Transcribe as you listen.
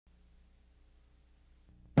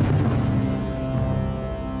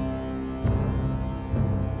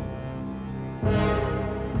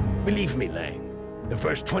Believe me, Lang, the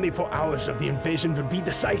first 24 hours of the invasion will be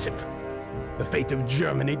decisive. The fate of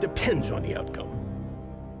Germany depends on the outcome.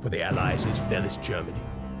 For the Allies as well as Germany,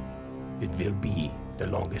 it will be the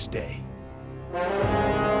longest day.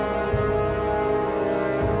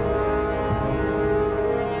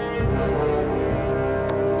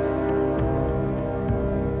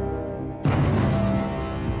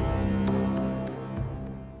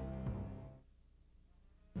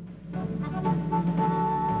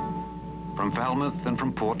 From Falmouth and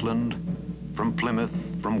from Portland, from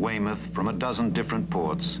Plymouth, from Weymouth, from a dozen different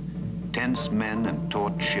ports, tense men and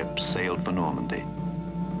taut ships sailed for Normandy.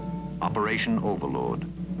 Operation Overlord,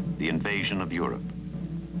 the invasion of Europe,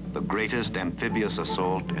 the greatest amphibious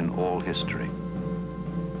assault in all history.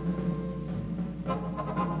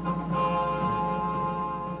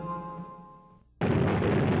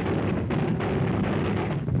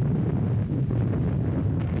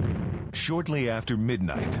 Shortly after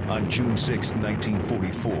midnight on June 6,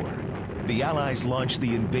 1944, the Allies launched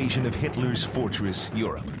the invasion of Hitler's fortress,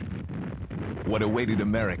 Europe. What awaited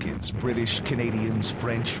Americans, British, Canadians,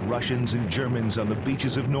 French, Russians, and Germans on the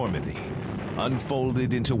beaches of Normandy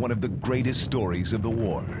unfolded into one of the greatest stories of the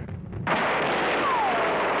war.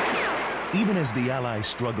 Even as the Allies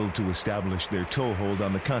struggled to establish their toehold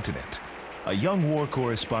on the continent, a young war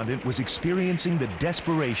correspondent was experiencing the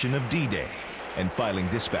desperation of D-Day and filing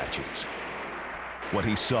dispatches. What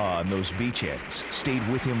he saw on those beachheads stayed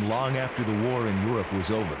with him long after the war in Europe was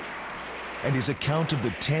over. And his account of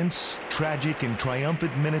the tense, tragic, and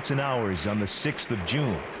triumphant minutes and hours on the 6th of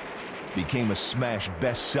June became a smash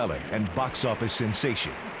bestseller and box office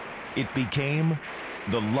sensation. It became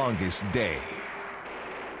The Longest Day.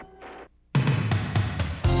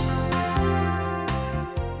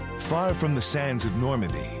 Far from the sands of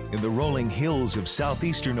Normandy, in the rolling hills of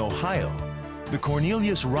southeastern Ohio, the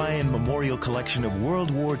Cornelius Ryan Memorial Collection of World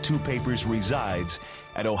War II papers resides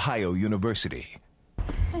at Ohio University.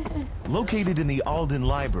 Located in the Alden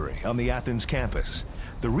Library on the Athens campus,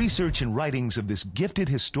 the research and writings of this gifted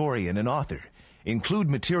historian and author include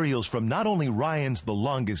materials from not only Ryan's The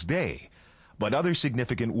Longest Day, but other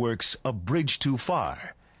significant works of Bridge Too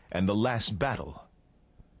Far and The Last Battle.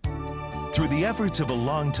 Through the efforts of a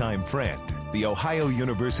longtime friend, the Ohio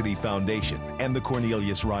University Foundation and the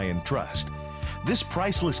Cornelius Ryan Trust, this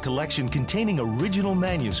priceless collection containing original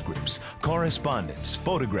manuscripts, correspondence,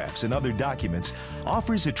 photographs, and other documents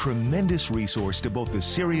offers a tremendous resource to both the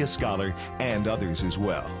serious scholar and others as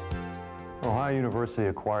well. Ohio University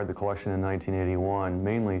acquired the collection in 1981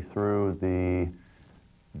 mainly through the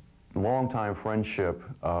longtime friendship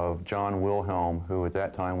of John Wilhelm, who at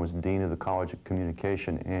that time was Dean of the College of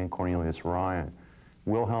Communication, and Cornelius Ryan.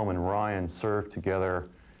 Wilhelm and Ryan served together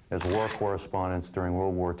as war correspondents during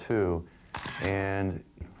World War II. And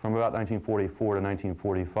from about 1944 to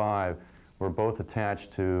 1945, were both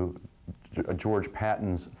attached to George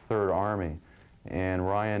Patton's Third Army, and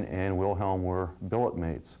Ryan and Wilhelm were billet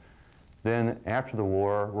mates. Then, after the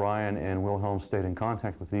war, Ryan and Wilhelm stayed in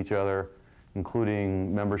contact with each other,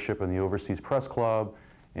 including membership in the Overseas Press Club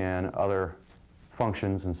and other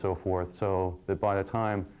functions and so forth, so that by the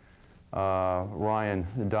time Ryan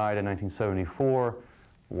died in 1974,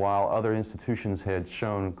 while other institutions had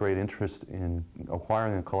shown great interest in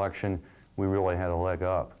acquiring the collection, we really had a leg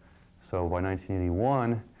up. So by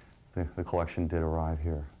 1981, the collection did arrive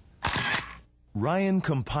here. Ryan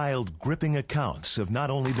compiled gripping accounts of not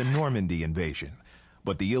only the Normandy invasion,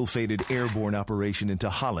 but the ill-fated airborne operation into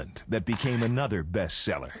Holland that became another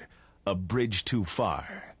bestseller, A Bridge Too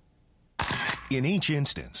Far. In each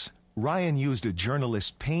instance, Ryan used a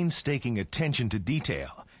journalist's painstaking attention to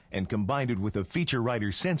detail and combined it with a feature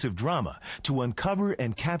writer's sense of drama to uncover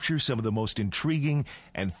and capture some of the most intriguing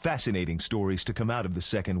and fascinating stories to come out of the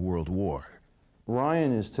Second World War.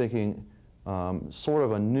 Ryan is taking sort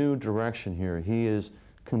of a new direction here. He is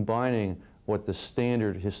combining what the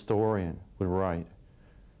standard historian would write,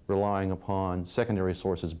 relying upon secondary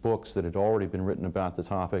sources, books that had already been written about the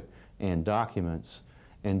topic, and documents,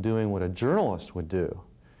 and doing what a journalist would do,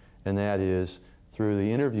 and that is through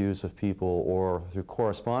the interviews of people or through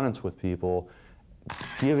correspondence with people,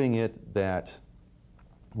 giving it that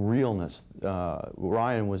realness.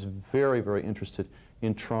 Ryan was very, very interested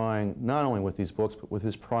in trying, not only with these books, but with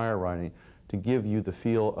his prior writing, to give you the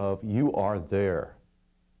feel of you are there.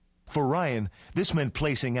 For Ryan, this meant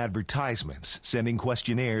placing advertisements, sending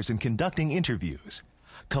questionnaires, and conducting interviews,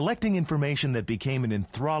 collecting information that became an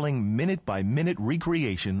enthralling minute-by-minute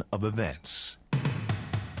recreation of events.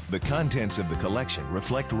 The contents of the collection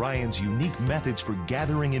reflect Ryan's unique methods for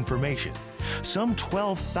gathering information. Some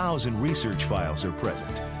 12,000 research files are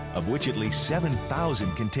present, of which at least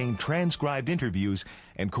 7,000 contain transcribed interviews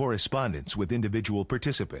and correspondence with individual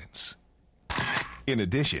participants. In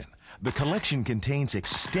addition, the collection contains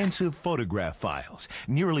extensive photograph files,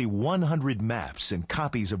 nearly 100 maps and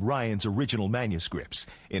copies of Ryan's original manuscripts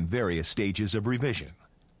in various stages of revision.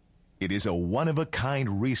 It is a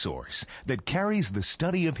one-of-a-kind resource that carries the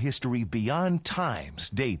study of history beyond times,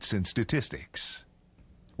 dates, and statistics.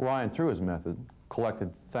 Ryan, through his method,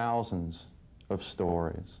 collected thousands of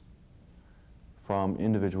stories from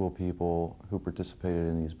individual people who participated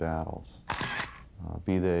in these battles,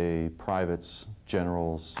 be they privates,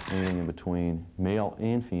 generals, anything in between, male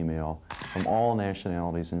and female, from all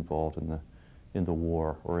nationalities involved in the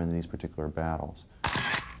war or in these particular battles.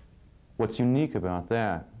 What's unique about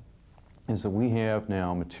that is that we have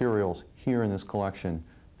now materials here in this collection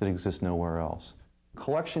that exist nowhere else. The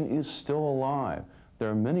collection is still alive. There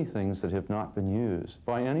are many things that have not been used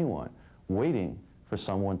by anyone, waiting for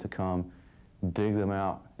someone to come, dig them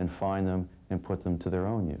out, and find them, and put them to their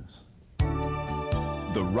own use.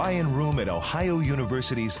 The Ryan Room at Ohio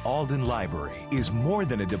University's Alden Library is more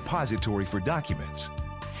than a depository for documents.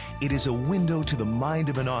 It is a window to the mind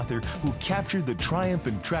of an author who captured the triumph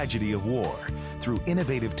and tragedy of war through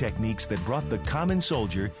innovative techniques that brought the common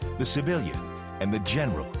soldier, the civilian, and the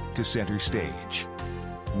general to center stage.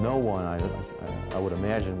 No one, I would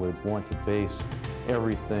imagine, would want to base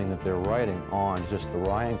everything that they're writing on just the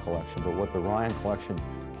Ryan collection, but what the Ryan collection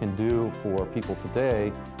can do for people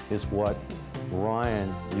today is what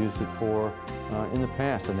Ryan used it for in the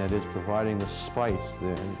past, and that is providing the spice,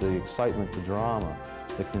 the excitement, the drama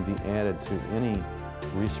that can be added to any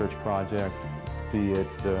research project, be it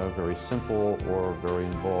very simple or very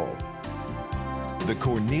involved. The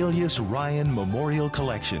Cornelius Ryan Memorial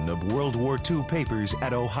Collection of World War II papers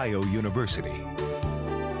at Ohio University.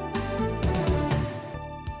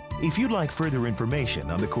 If you'd like further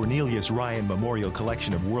information on the Cornelius Ryan Memorial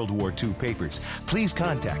Collection of World War II papers, please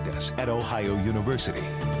contact us at Ohio University.